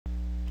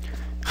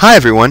Hi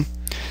everyone!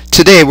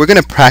 Today we're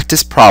going to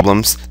practice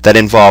problems that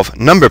involve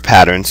number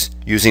patterns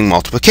using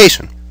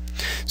multiplication.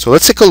 So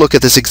let's take a look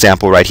at this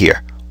example right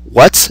here.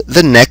 What's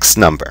the next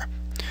number?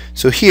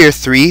 So here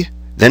 3,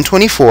 then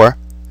 24,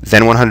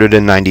 then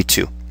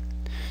 192.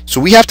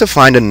 So we have to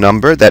find a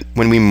number that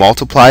when we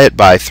multiply it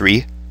by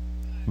 3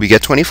 we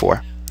get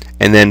 24,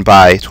 and then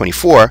by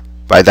 24,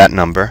 by that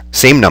number,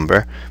 same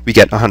number, we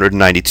get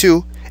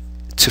 192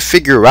 to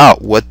figure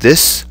out what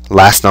this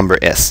last number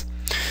is.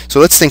 So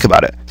let's think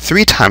about it.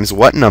 3 times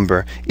what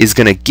number is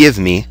going to give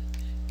me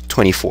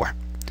 24?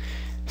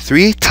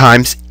 3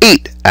 times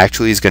 8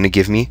 actually is going to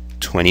give me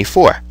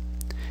 24.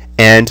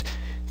 And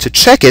to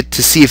check it,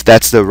 to see if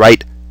that's the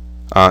right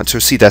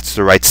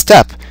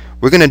step,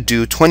 we're going to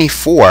do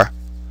 24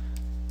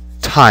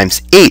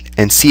 times 8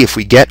 and see if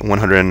we get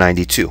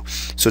 192.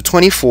 So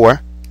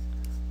 24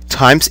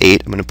 times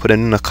 8, I'm going to put it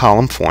in a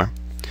column form.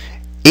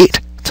 8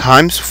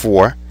 times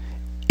 4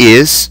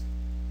 is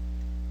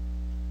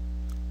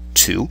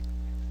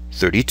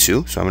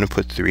 32, so I'm going to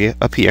put 3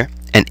 up here,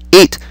 and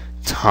 8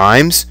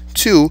 times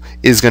 2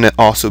 is going to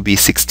also be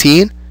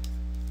 16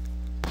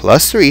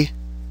 plus 3,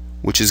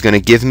 which is going to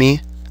give me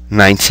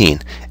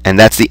 19, and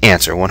that's the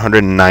answer,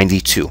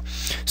 192.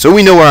 So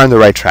we know we're on the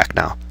right track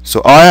now.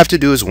 So all I have to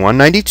do is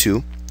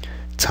 192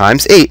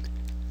 times 8,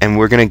 and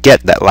we're going to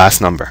get that last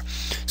number.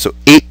 So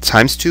 8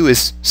 times 2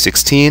 is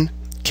 16,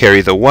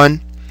 carry the 1.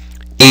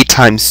 8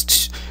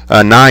 times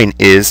 9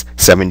 is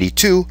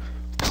 72,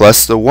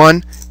 plus the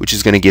 1, which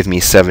is going to give me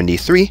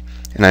 73,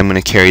 and I'm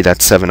going to carry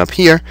that 7 up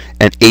here,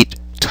 and 8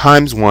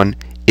 times 1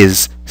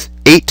 is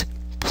 8,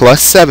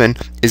 plus 7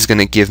 is going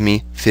to give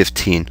me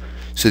 15.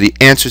 So the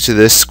answer to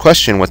this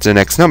question, what's the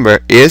next number,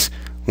 is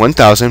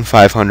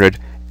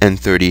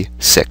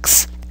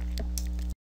 1536.